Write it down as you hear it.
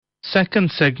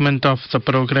second segment of the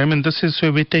program, and this is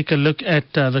where we take a look at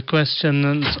the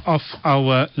questions of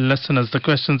our listeners, the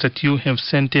questions that you have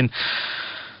sent in.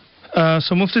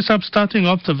 So Mufti Sahib, starting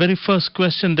off, the very first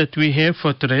question that we have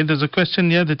for today, there's a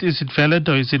question here that is it valid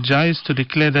or is it jais to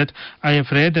declare that I have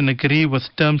read and agree with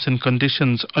terms and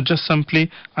conditions, or just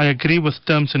simply I agree with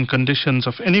terms and conditions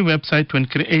of any website when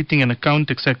creating an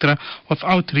account, etc.,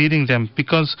 without reading them,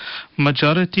 because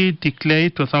majority declare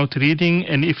it without reading,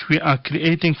 and if we are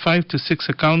creating 5 to 6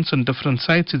 accounts on different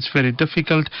sites, it's very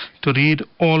difficult to read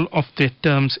all of their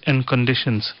terms and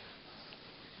conditions.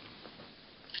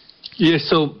 Yes,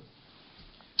 so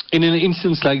in an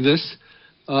instance like this,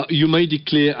 you may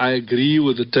declare, I agree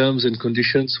with the terms and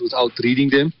conditions without reading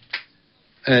them.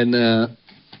 And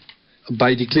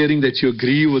by declaring that you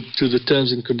agree to the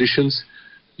terms and conditions,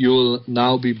 you will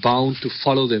now be bound to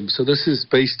follow them. So this is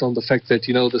based on the fact that,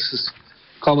 this is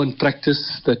common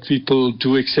practice, that people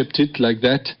do accept it like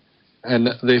that, and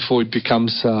therefore it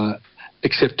becomes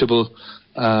acceptable.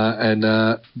 And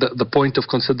the point of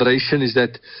consideration is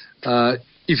that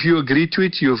if you agree to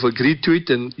it, you've agreed to it,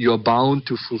 and you're bound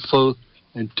to fulfill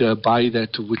and buy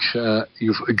that which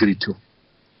you've agreed to.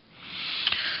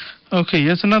 Okay,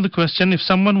 here's another question. If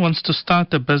someone wants to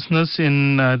start a business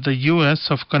in the U.S.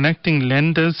 of connecting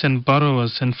lenders and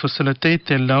borrowers and facilitate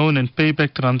their loan and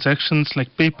payback transactions like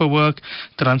paperwork,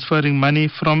 transferring money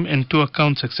from and to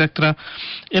accounts, etc.,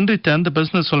 in return, the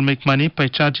business will make money by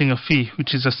charging a fee,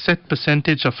 which is a set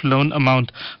percentage of loan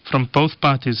amount from both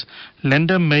parties.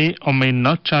 Lender may or may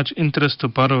not charge interest to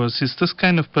borrowers. Is this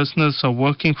kind of business or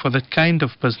working for that kind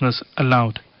of business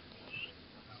allowed?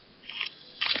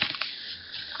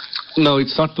 No,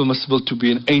 it's not permissible to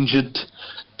be an agent,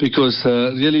 because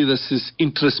really this is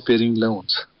interest-bearing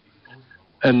loans.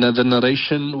 And the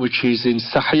narration which is in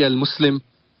Sahih al-Muslim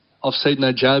of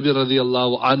Sayyidina Jabir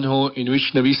radiyallahu anhu, in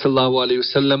which Nabi sallallahu alayhi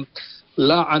wa sallam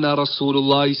la'ana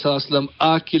Rasulullah sallallahu alayhi wa sallam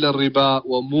akil al-riba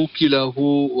wa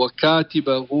mukilahu wa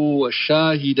katibahu wa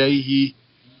shahidayhi.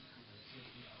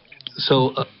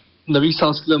 So Nabi sallallahu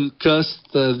alayhi wa sallam cursed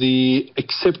the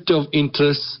acceptor of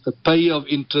interest, the payer of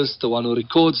interest, the one who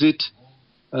records it,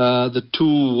 the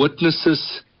 2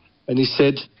 witnesses, and he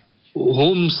said,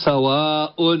 hum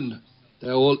sawa'un,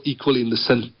 they're all equal in the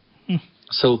sin.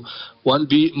 So one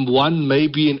may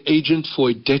be an agent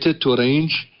for a debtor to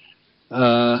arrange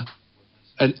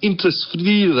an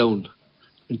interest-free loan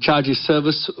and charge a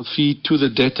service fee to the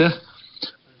debtor.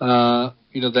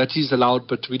 That is allowed,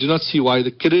 but we do not see why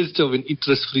the creditor of an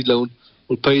interest-free loan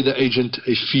will pay the agent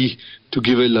a fee to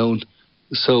give a loan.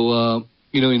 So,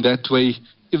 in that way,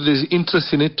 if there's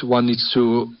interest in it, one needs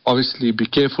to obviously be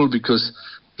careful, because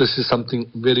this is something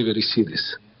very, very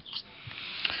serious.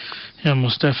 Yeah,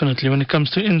 most definitely. When it comes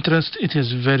to interest, it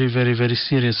is very, very, very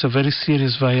serious. A very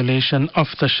serious violation of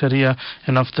the Sharia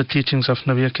and of the teachings of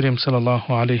Nabi Karim sallallahu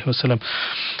alayhi wasallam.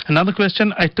 Another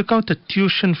question. I took out a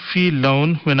tuition fee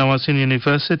loan when I was in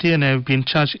university, and I have been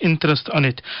charged interest on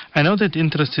it. I know that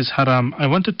interest is haram. I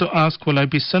wanted to ask, will I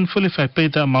be sinful if I pay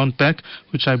the amount back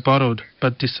which I borrowed,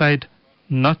 but decide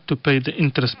not to pay the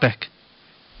interest back?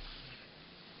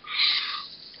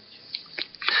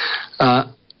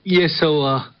 Yes,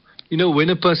 so when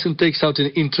a person takes out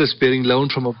an interest-bearing loan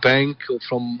from a bank or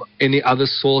from any other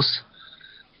source,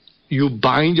 you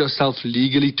bind yourself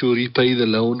legally to repay the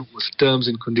loan with terms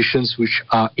and conditions which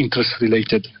are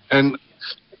interest-related. And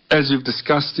as we've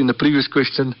discussed in the previous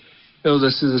question,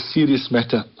 this is a serious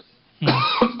matter.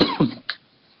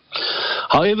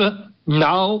 However,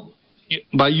 now,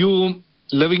 by you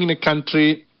living in a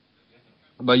country,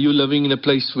 by you living in a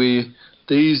place where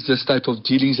there is this type of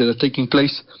dealings that are taking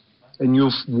place, and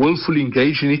you've willfully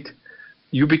engaged in it,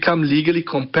 you become legally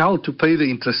compelled to pay the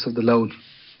interest of the loan.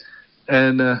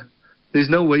 And there's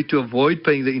no way to avoid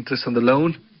paying the interest on the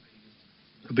loan,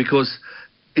 because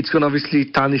it's going to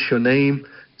obviously tarnish your name.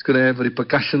 It's going to have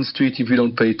repercussions to it if you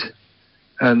don't pay it.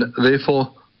 And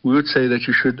therefore, we would say that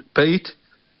you should pay it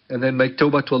and then make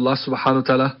tawbah to Allah subhanahu wa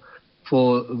ta'ala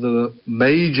for the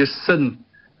major sin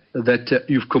that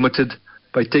you've committed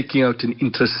by taking out an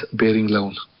interest-bearing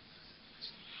loan.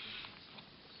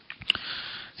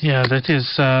 Yeah, that is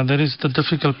the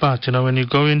difficult part. When you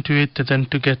go into it, then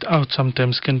to get out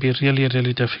sometimes can be really,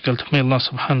 really difficult. May Allah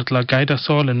subhanahu wa ta'ala guide us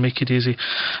all and make it easy.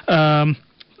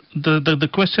 The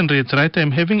question reads, right, I'm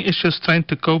having issues trying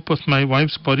to cope with my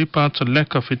wife's body parts or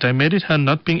lack of it. I married her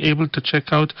not being able to check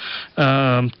her,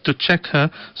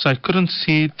 so I couldn't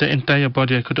see the entire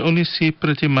body. I could only see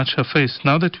pretty much her face.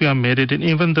 Now that we are married, and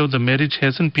even though the marriage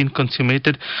hasn't been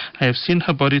consummated, I have seen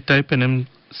her body type and am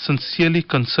sincerely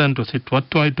concerned with it. What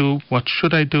do I do? What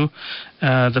should I do?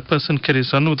 The person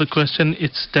carries on with the question.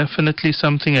 It's definitely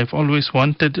something I've always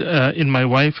wanted in my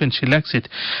wife, and she lacks it.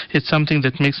 It's something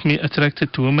that makes me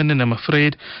attracted to women, and I'm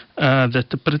afraid that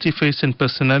the pretty face and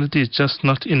personality is just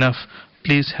not enough.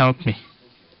 Please help me.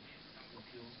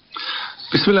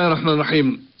 Bismillah ar-Rahman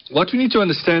ar-Rahim. What we need to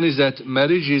understand is that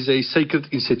marriage is a sacred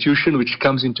institution which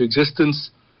comes into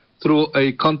existence through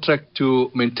a contract to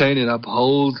maintain and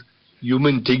uphold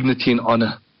human dignity and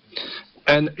honor.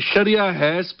 And Sharia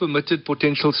has permitted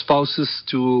potential spouses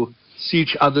to see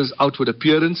each other's outward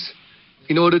appearance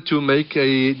in order to make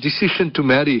a decision to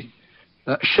marry.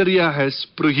 Sharia has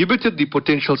prohibited the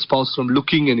potential spouse from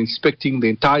looking and inspecting the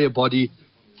entire body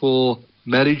for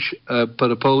marriage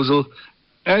proposal.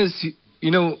 As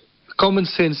you know, common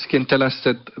sense can tell us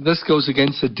that this goes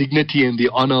against the dignity and the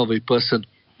honor of a person.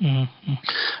 Mm-hmm.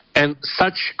 And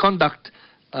such conduct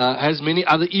has many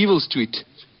other evils to it.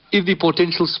 If the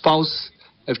potential spouse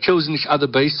have chosen each other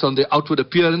based on their outward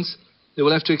appearance, they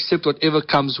will have to accept whatever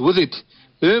comes with it.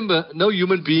 Remember, no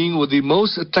human being with the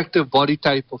most attractive body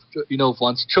type of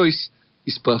one's choice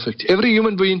is perfect. Every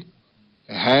human being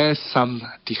has some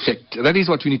defect. That is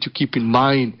what we need to keep in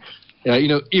mind.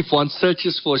 If one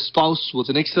searches for a spouse with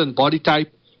an excellent body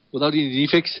type without any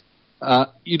defects,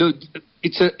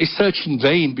 it's a search in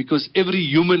vain, because every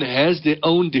human has their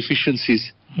own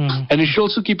deficiencies. Mm. And you should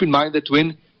also keep in mind that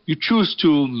when you choose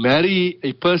to marry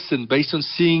a person based on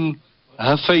seeing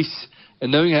her face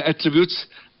and knowing her attributes,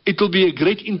 it will be a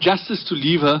great injustice to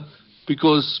leave her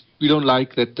because we don't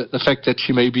like that the fact that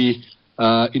she may be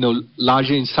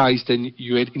larger in size than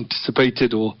you had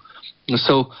anticipated or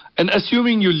so. And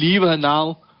assuming you leave her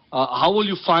now, how will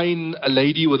you find a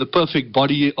lady with a perfect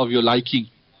body of your liking?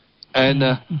 And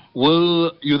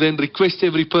will you then request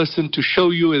every person to show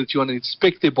you that you want to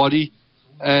inspect their body?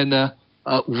 And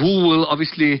who will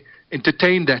obviously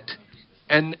entertain that?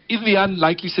 And in the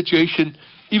unlikely situation,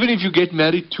 even if you get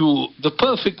married to the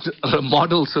perfect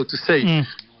model, so to say,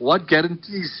 what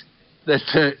guarantees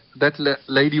that that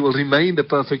lady will remain the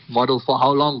perfect model for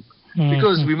how long?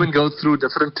 Because women go through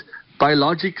different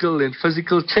biological and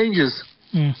physical changes.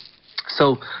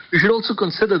 So you should also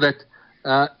consider that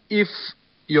if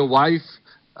your wife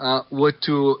were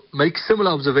to make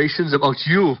similar observations about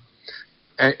you,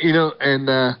 and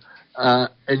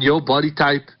your body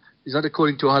type is not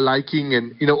according to her liking,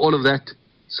 and all of that.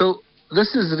 So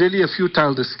this is really a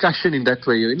futile discussion in that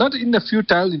way. Not in a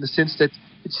futile in the sense that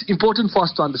it's important for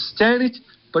us to understand it,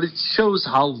 but it shows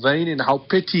how vain and how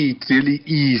petty it really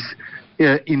is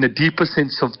in a deeper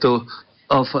sense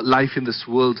of life in this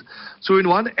world. So when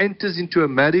one enters into a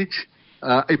marriage,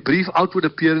 a brief outward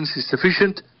appearance is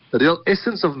sufficient. The real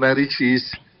essence of marriage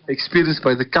is experienced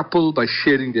by the couple by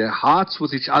sharing their hearts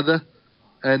with each other,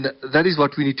 and that is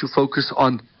what we need to focus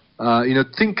on.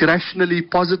 Think rationally,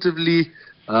 positively.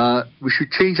 We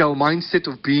should change our mindset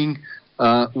of being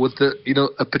with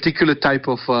a particular type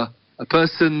of a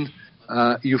person.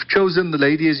 You've chosen the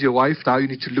lady as your wife. Now you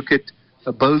need to look at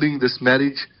building this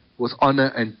marriage with honor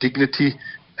and dignity,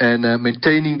 and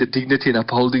maintaining the dignity and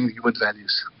upholding the human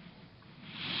values.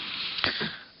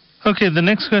 Okay, the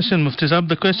next question, Mufti Sahab.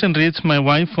 The question reads, my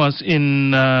wife was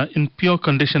in pure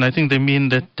condition. I think they mean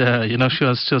that, she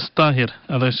was just tahir.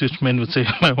 Otherwise, which men would say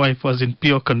my wife was in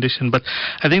pure condition. But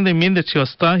I think they mean that she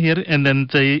was tahir, and then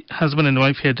the husband and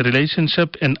wife had a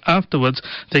relationship, and afterwards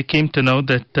they came to know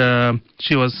that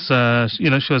she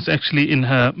was actually in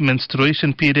her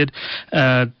menstruation period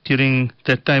during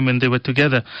that time when they were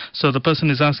together. So the person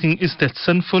is asking, is that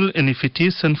sinful? And if it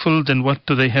is sinful, then what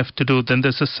do they have to do? Then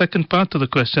there's a second part to the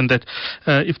question, that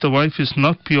if the wife is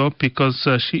not pure because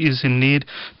she is in need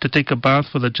to take a bath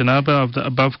for the janaba of the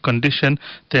above condition,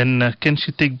 then can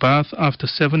she take bath after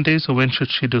 7 days, or when should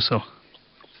she do so?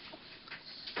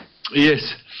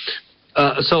 Yes.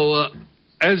 As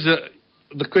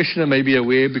the questioner may be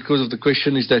aware, because of the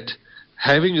question, is that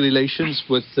having relations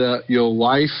with your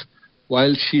wife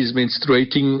while she is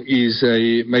menstruating is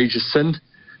a major sin.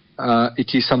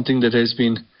 It is something that has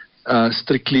been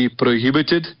strictly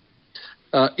prohibited.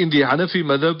 In the Hanafi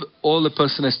madhab, all the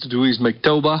person has to do is make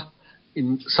tawbah.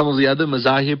 In some of the other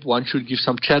mazahib, one should give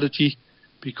some charity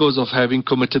because of having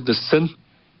committed the sin.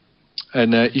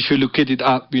 And if you look at it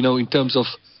up, in terms of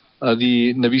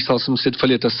the Nabi Sallallahu Alaihi Wasallam said,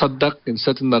 "Falyatasaddaq." In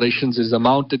certain narrations, is the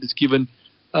amount that is given.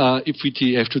 If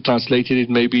we have to translate it, it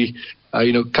may be,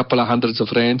 couple of hundreds of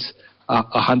rands,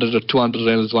 100 or 200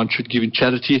 rands one should give in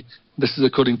charity. This is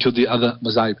according to the other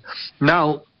mazahib.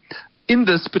 Now, in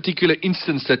this particular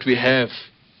instance that we have,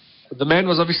 the man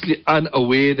was obviously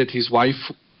unaware that his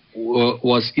wife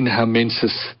was in her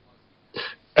menses,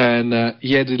 and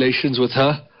he had relations with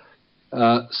her,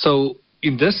 So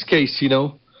in this case,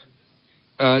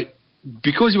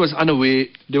 because he was unaware,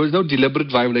 there was no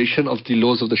deliberate violation of the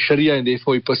laws of the Sharia, and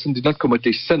therefore a person did not commit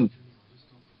a sin.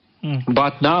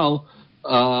 But now,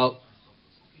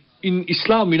 in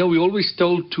Islam, we're always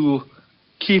told to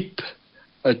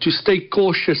to stay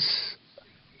cautious,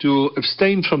 to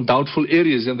abstain from doubtful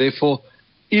areas, and therefore,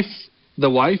 if the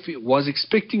wife was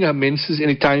expecting her menses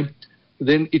anytime,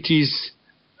 then it is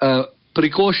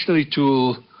precautionary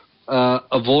to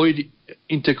avoid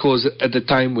intercourse at the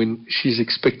time when she's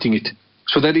expecting it.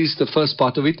 So that is the first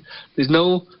part of it. There's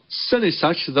no sin as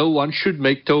such, though one should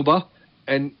make tawbah,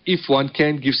 and if one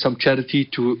can, give some charity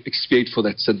to expiate for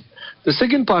that sin. The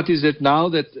second part is that now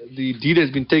that the deed has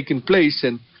been taken place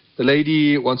and the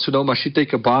lady wants to know, must she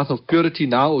take a bath of purity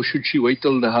now or should she wait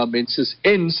till her menses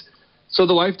ends? So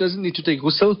the wife doesn't need to take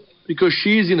ghusl because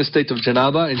she is in a state of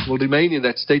janaba and will remain in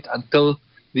that state until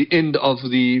the end of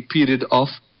the period of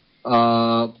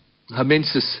her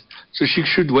menses. So she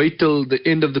should wait till the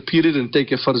end of the period and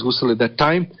take a farz ghusl at that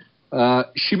time.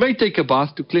 She may take a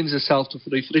bath to cleanse herself, to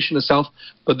refresh herself,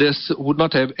 but this would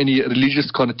not have any religious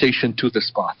connotation to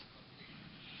this bath.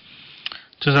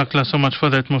 Jazakallah so much for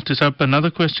that, Mufti Sahib.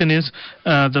 Another question is,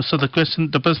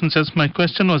 the person says, my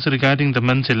question was regarding the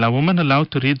manzil. Are women allowed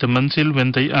to read the manzil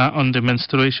when they are on the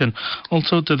menstruation?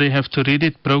 Also, do they have to read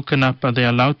it broken up? Are they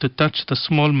allowed to touch the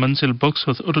small manzil box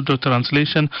with Urdu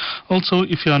translation? Also,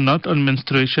 if you are not on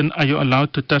menstruation, are you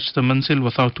allowed to touch the manzil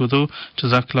without wudu?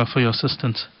 Jazakallah for your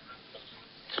assistance.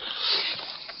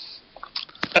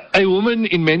 A woman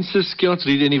in menses cannot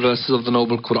read any verses of the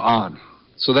Noble Quran.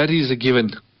 So that is a given.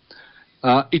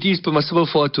 It is permissible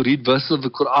for her to read verses of the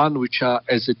Quran which are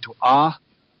as a dua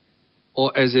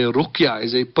or as a ruqya,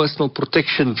 as a personal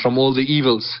protection from all the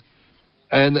evils.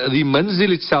 And the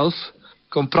manzil itself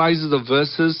comprises the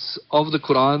verses of the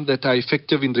Quran that are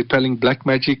effective in repelling black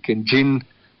magic and jinn,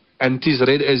 and it is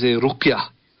read as a ruqya.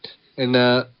 And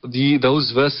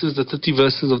those verses, the 30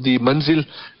 verses of the manzil,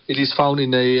 it is found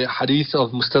in a hadith of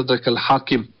Mustadrak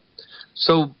al-Hakim.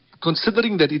 So,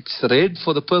 considering that it's read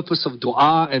for the purpose of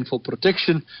dua and for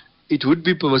protection, it would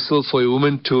be permissible for a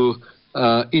woman to,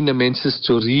 in a menses,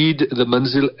 to read the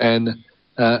manzil and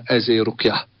as a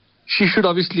ruqyah. She should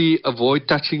obviously avoid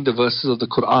touching the verses of the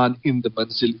Quran in the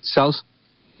manzil itself.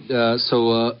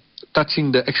 So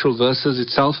touching the actual verses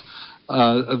itself,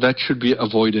 that should be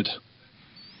avoided.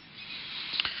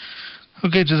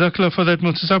 Okay, Jazakallah for that,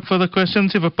 Mufti Sahib. Further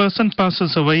questions. If a person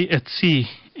passes away at sea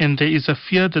and there is a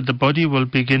fear that the body will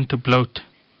begin to bloat,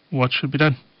 what should be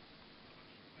done?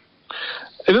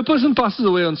 If a person passes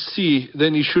away on sea,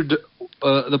 then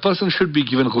the person should be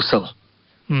given ghusl.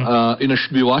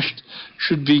 Should be washed,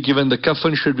 should be given the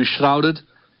kafan, should be shrouded,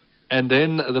 and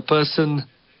then the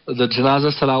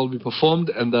janazah salah will be performed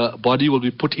and the body will be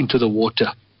put into the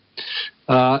water.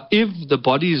 If the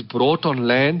body is brought on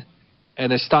land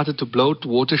and has started to bloat,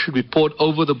 water should be poured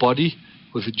over the body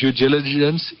with due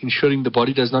diligence, ensuring the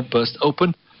body does not burst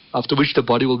open, after which the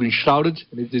body will be shrouded.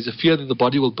 And if there's a fear that the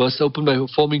body will burst open by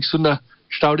performing sunnah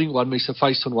shrouding, one may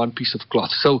suffice on one piece of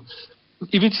cloth. So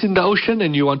if it's in the ocean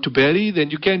and you want to bury, then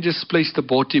you can just place the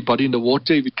body in the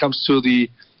water. If it comes to the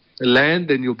land,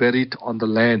 then you bury it on the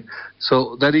land.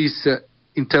 So that is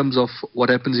in terms of what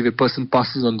happens if a person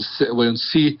passes away on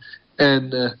sea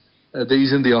and there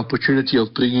isn't the opportunity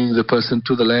of bringing the person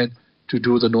to the land to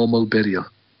do the normal burial.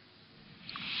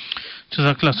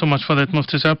 Jazakallah so much for that,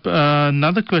 Mufti Sahib.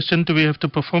 Another question, do we have to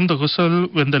perform the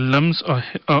ghusl when the limbs or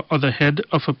the head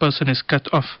of a person is cut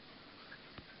off?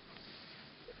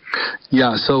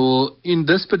 Yeah, so in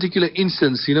this particular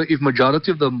instance, if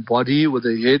majority of the body with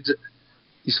the head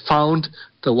is found,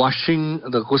 the washing,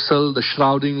 the ghusl, the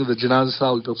shrouding, the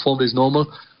janazah will be performed as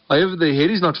normal. However, the head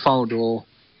is not found, or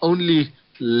only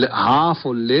half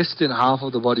or less than half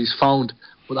of the body is found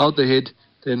without the head,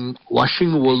 then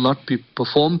washing will not be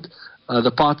performed. The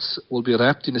parts will be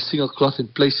wrapped in a single cloth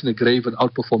and placed in a grave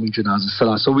without performing janazah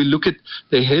salah. So we look at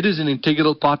the head as an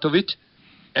integral part of it,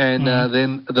 and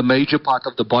then the major part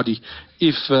of the body.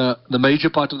 If the major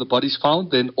part of the body is found,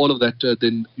 then all of that,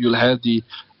 then you'll have the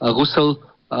ghusl,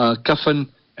 kafan,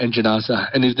 and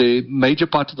janazah. And if the major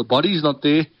part of the body is not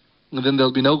there, then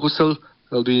there'll be no ghusl.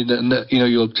 There'll be,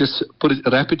 you'll just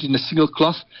wrap it in a single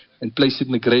cloth and place it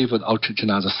in the grave without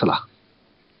janazah salah.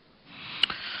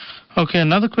 Okay,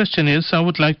 another question is, I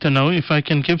would like to know if I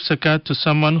can give zakat to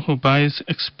someone who buys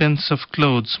expensive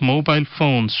clothes, mobile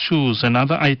phones, shoes and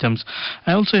other items.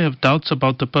 I also have doubts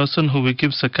about the person who we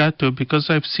give zakat to because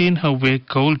I've seen her wear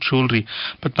gold jewelry.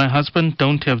 But my husband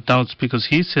don't have doubts because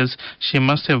he says she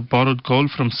must have borrowed gold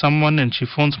from someone and she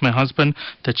phones my husband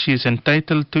that she is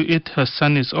entitled to it. Her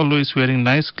son is always wearing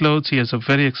nice clothes. He has a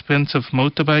very expensive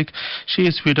motorbike. She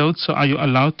is widowed, so are you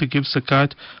allowed to give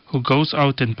zakat who goes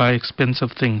out and buy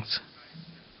expensive things?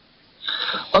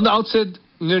 On the outset,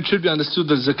 it should be understood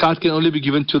that zakat can only be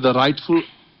given to the rightful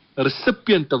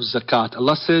recipient of zakat.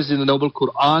 Allah says in the Noble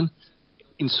Quran,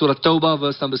 in Surah Tawbah,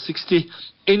 verse number 60,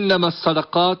 إِنَّمَا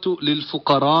الصَّدَقَاتُ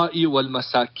لِلْفُقَرَاءِ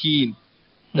وَالْمَسَاكِينَ.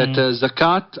 That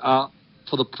zakat are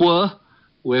for the poor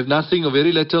who have nothing or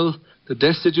very little, the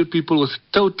destitute people with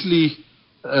totally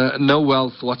no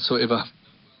wealth whatsoever,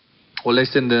 or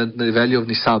less than the value of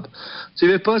nisab. So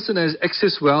if a person has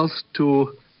excess wealth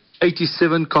to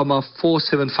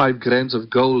 87,475 grams of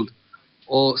gold,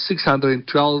 or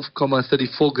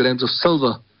 612,34 grams of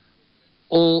silver,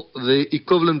 or the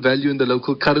equivalent value in the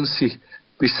local currency,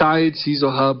 besides his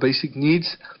or her basic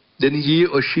needs, then he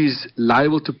or she is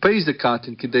liable to pay zakat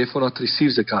and can therefore not receive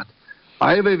zakat.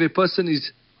 However, if a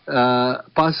person's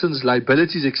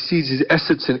liabilities exceeds his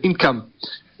assets and income,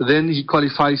 then he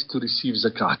qualifies to receive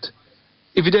zakat.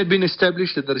 If it had been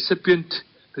established that the recipient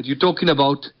that you're talking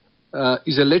about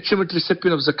is a legitimate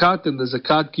recipient of zakat, and the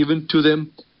zakat given to them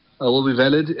will be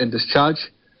valid and discharged,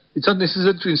 it's not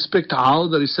necessary to inspect how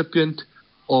the recipient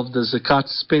of the zakat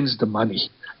spends the money.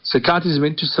 Zakat is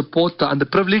meant to support the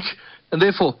underprivileged, and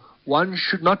therefore one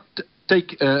should not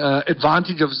take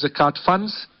advantage of zakat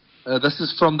funds. This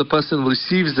is from the person who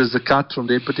receives the zakat from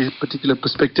their particular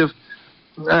perspective.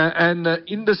 And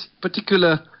in this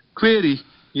particular query,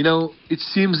 it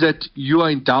seems that you are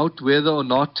in doubt whether or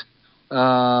not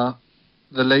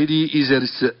the lady is a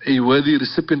worthy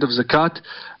recipient of zakat.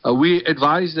 We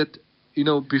advise that,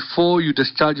 before you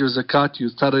discharge your zakat, you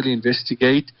thoroughly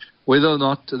investigate whether or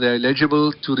not they are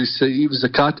eligible to receive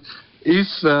zakat. If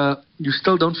you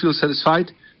still don't feel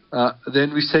satisfied,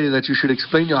 then we say that you should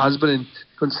explain your husband and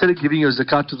consider giving your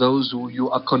zakat to those who you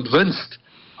are convinced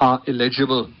are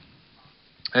eligible.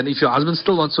 And if your husband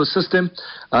still wants to assist them,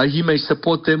 he may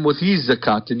support them with his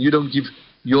zakat, and you don't give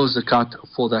your zakat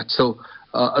for that. So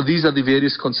these are the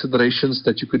various considerations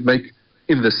that you could make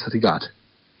in this regard.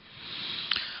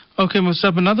 Okay,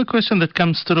 Musab, another question that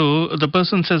comes through. The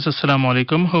person says, Assalamu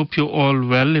alaikum, hope you're all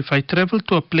well. If I travel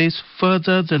to a place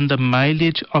further than the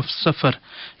mileage of Safar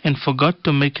and forgot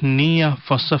to make niyyah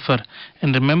for Safar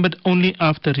and remembered only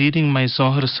after reading my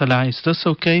Zohar Salah, is this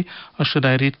okay? Or should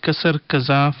I read Qasr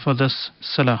Qaza for this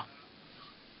Salah?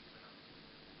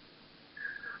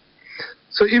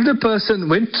 So if the person,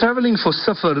 when traveling for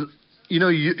Safar,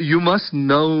 you must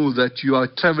know that you are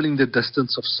traveling the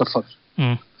distance of Safar.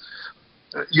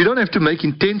 You don't have to make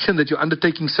intention that you're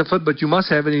undertaking Safar, but you must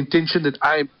have an intention that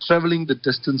I am traveling the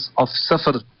distance of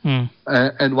Safar.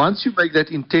 And once you make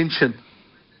that intention,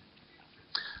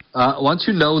 once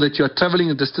you know that you are traveling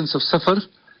the distance of Safar,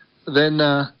 then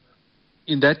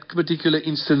in that particular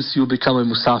instance, you become a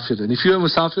musafir. And if you're a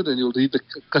musafir, then you'll read the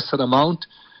qasr amount.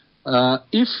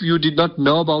 If you did not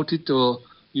know about it, or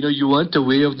you weren't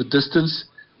aware of the distance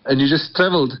and you just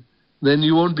traveled, then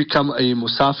you won't become a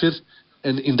musafir.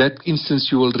 And in that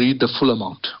instance, you will read the full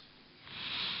amount.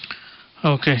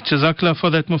 Okay, Jazakallah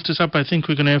for that, Mufti Saab. I think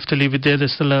we're going to have to leave it there.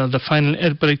 There's still the final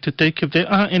air break to take. If there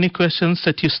are any questions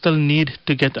that you still need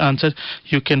to get answered,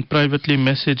 you can privately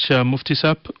message Mufti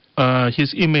Saab.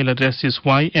 His email address is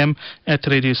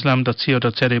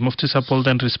ym@radioislam.co.za. Mufti Saab will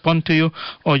then respond to you,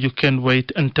 or you can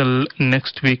wait until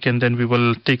next week and then we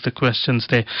will take the questions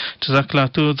there. Jazakallah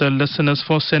to the listeners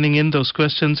for sending in those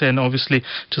questions, and obviously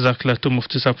Jazakallah to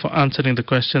Mufti Saab for answering the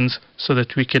questions so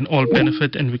that we can all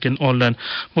benefit and we can all learn.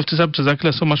 Mufti Saab,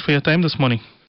 Jazakallah so much for your time this morning.